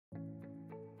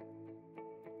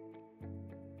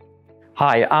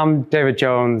Hi, I'm David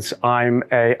Jones. I'm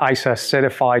a IASA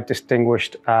certified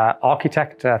distinguished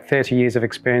architect, 30 years of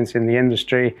experience in the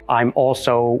industry. I'm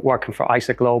also working for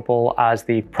IASA Global as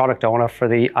the product owner for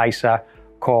the IASA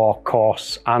core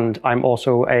course, and I'm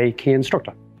also a key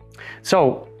instructor.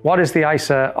 So what is the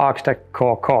IASA Architect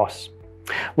core course?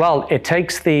 Well, it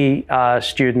takes the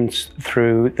students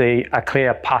through a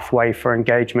clear pathway for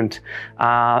engagement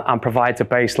and provides a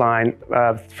baseline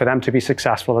for them to be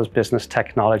successful as business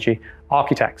technology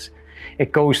architects.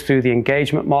 It goes through the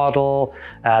engagement model,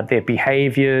 their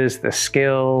behaviors, the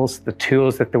skills, the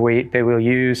tools that they will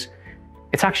use.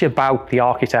 It's actually about the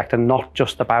architect and not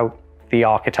just about the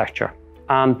architecture.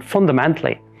 And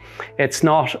fundamentally, it's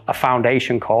not a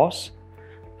foundation course.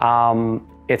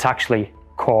 It's actually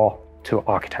core to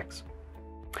architects.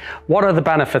 What are the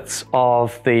benefits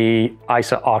of the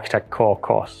IASA Architect core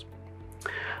course?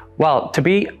 Well, to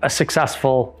be a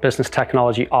successful business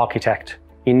technology architect,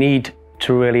 you need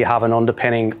to really have an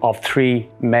underpinning of three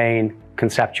main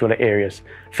conceptual areas.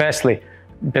 Firstly,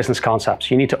 business concepts.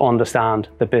 You need to understand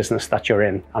the business that you're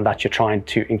in and that you're trying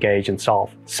to engage and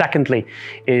solve. Secondly,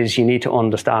 is you need to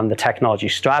understand the technology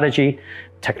strategy,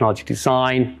 technology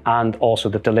design, and also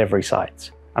the delivery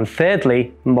sides. And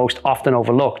thirdly, most often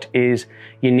overlooked, is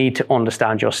you need to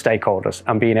understand your stakeholders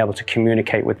and being able to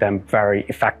communicate with them very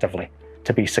effectively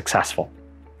to be successful.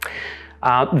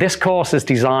 This course is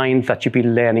designed that you'll be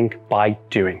learning by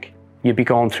doing. You'll be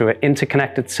going through an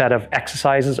interconnected set of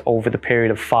exercises over the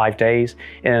period of 5 days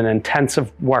in an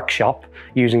intensive workshop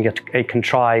using a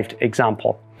contrived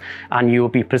example. And you will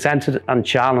be presented and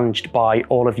challenged by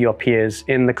all of your peers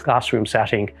in the classroom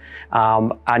setting,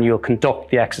 and you'll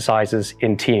conduct the exercises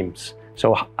in teams.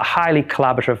 So a highly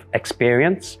collaborative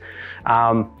experience.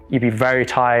 You'll be very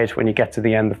tired when you get to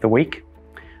the end of the week.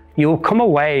 You'll come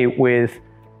away with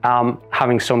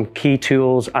having some key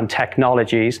tools and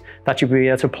technologies that you'll be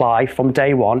able to apply from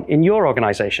day one in your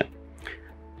organization.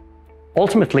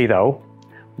 Ultimately though,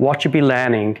 what you'll be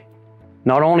learning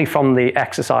not only from the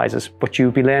exercises, but you'll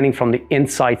be learning from the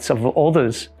insights of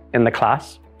others in the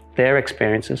class, their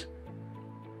experiences.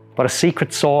 But a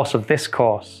secret source of this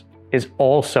course is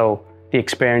also the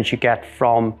experience you get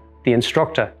from the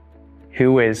instructor,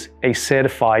 who is a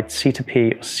certified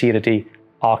C2P or C2D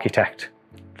architect.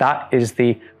 That is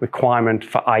the requirement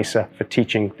for IASA for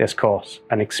teaching this course,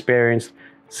 an experienced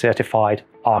certified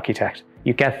architect.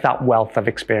 You get that wealth of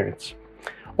experience.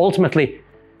 Ultimately,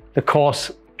 the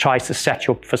course tries to set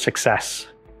you up for success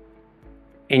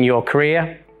in your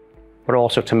career, but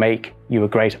also to make you a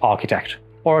great architect,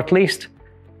 or at least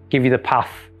give you the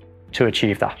path to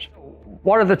achieve that.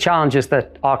 What are the challenges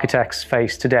that architects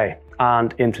face today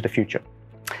and into the future?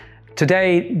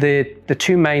 Today, the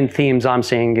two main themes I'm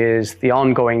seeing is the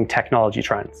ongoing technology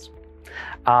trends,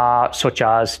 such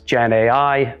as Gen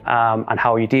AI and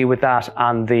how you deal with that,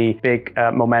 and the big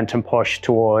momentum push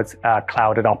towards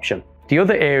cloud adoption. The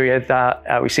other area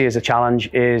that we see as a challenge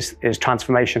is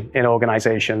transformation in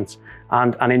organizations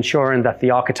and ensuring that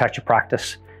the architecture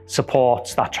practice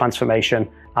supports that transformation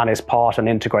and is part and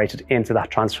integrated into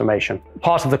that transformation.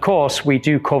 Part of the course, we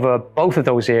do cover both of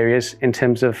those areas in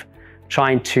terms of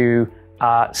trying to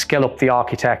skill up the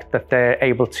architect, that they're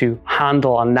able to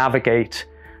handle and navigate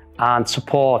and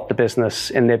support the business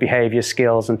in their behavior,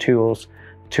 skills and tools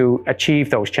to achieve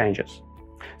those changes.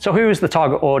 So who is the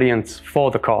target audience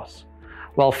for the course?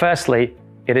 Well, firstly,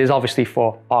 it is obviously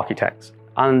for architects,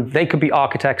 and they could be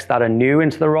architects that are new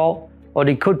into the role, or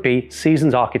they could be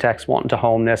seasoned architects wanting to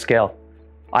hone their skill.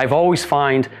 I've always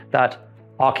found that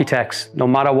architects, no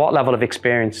matter what level of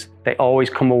experience, they always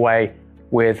come away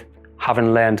with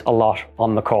having learned a lot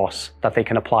on the course that they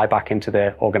can apply back into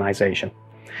their organization.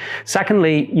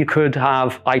 Secondly, you could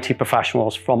have IT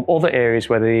professionals from other areas,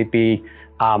 whether they be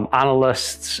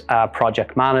analysts,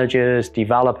 project managers,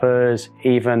 developers,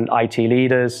 even IT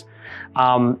leaders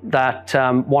that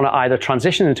want to either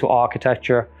transition into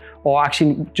architecture or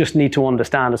actually just need to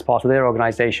understand as part of their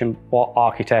organization what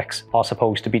architects are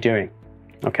supposed to be doing.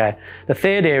 Okay. The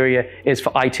third area is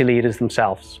for IT leaders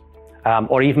themselves,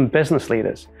 or even business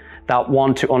leaders that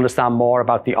want to understand more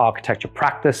about the architecture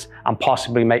practice and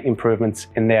possibly make improvements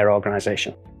in their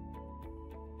organization.